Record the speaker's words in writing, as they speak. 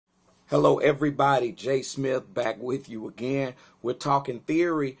Hello everybody, J. Smith back with you again. We're talking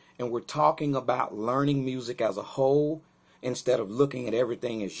theory and we're talking about learning music as a whole instead of looking at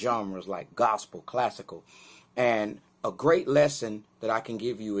everything as genres like gospel, classical. And a great lesson that I can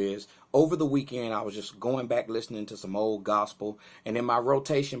give you is over the weekend I was just going back listening to some old gospel, and in my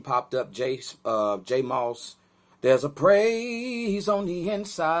rotation popped up JSMUS. There's a praise on the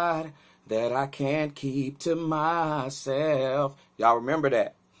inside that I can't keep to myself. Y'all remember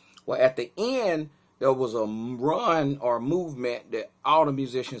that? Well, at the end, there was a run or movement that all the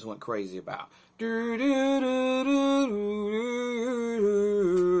musicians went crazy about.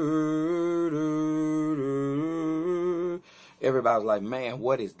 Everybody was like, man,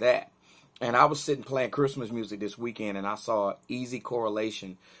 what is that? And I was sitting playing Christmas music this weekend, and I saw an easy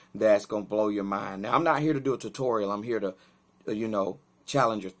correlation that's going to blow your mind. Now, I'm not here to do a tutorial. I'm here to,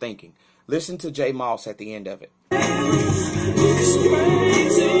 challenge your thinking. Listen to JSMUS at the end of it.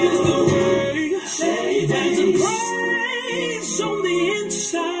 There's a praise on the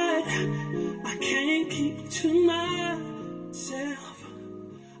inside I can't keep to myself.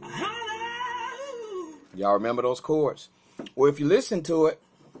 Y'all remember those chords? Well, if you listen to it,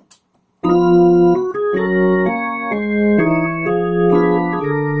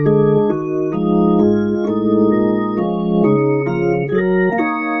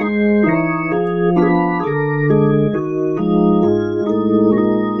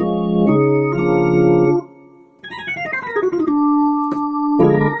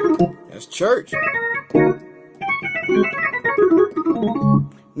 that's church.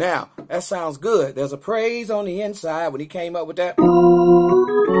 Now, that sounds good. There's a praise on the inside when he came up with that.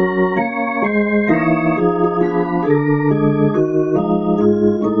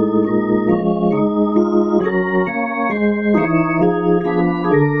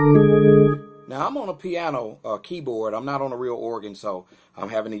 Now, I'm on a piano keyboard. I'm not on a real organ, so I'm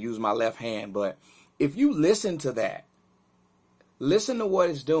having to use my left hand. But if you listen to that, listen to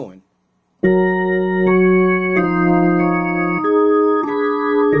what it's doing.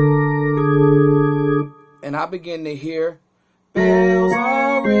 And I begin to hear bells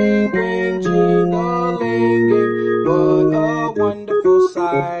are ringing, jingling, what a wonderful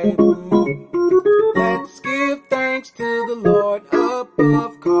sight. Let's give thanks to the Lord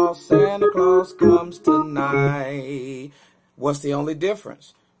above, 'cause Santa Claus comes tonight. What's the only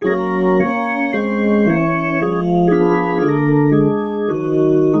difference?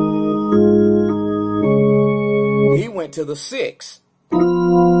 He went to the 6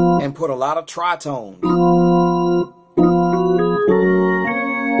 and put a lot of tritones.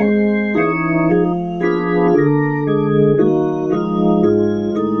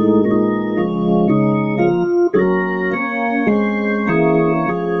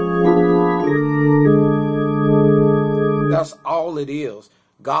 That's all it is.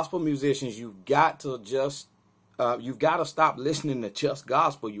 Gospel musicians, you've got to stop listening to just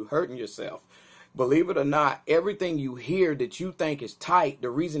gospel. You're hurting yourself. Believe it or not, everything you hear that you think is tight, the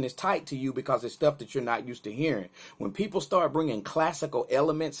reason it's tight to you because it's stuff that you're not used to hearing. When people start bringing classical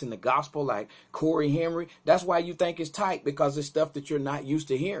elements in the gospel like Corey Henry, that's why you think it's tight, because it's stuff that you're not used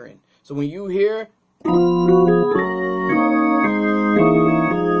to hearing. So when you hear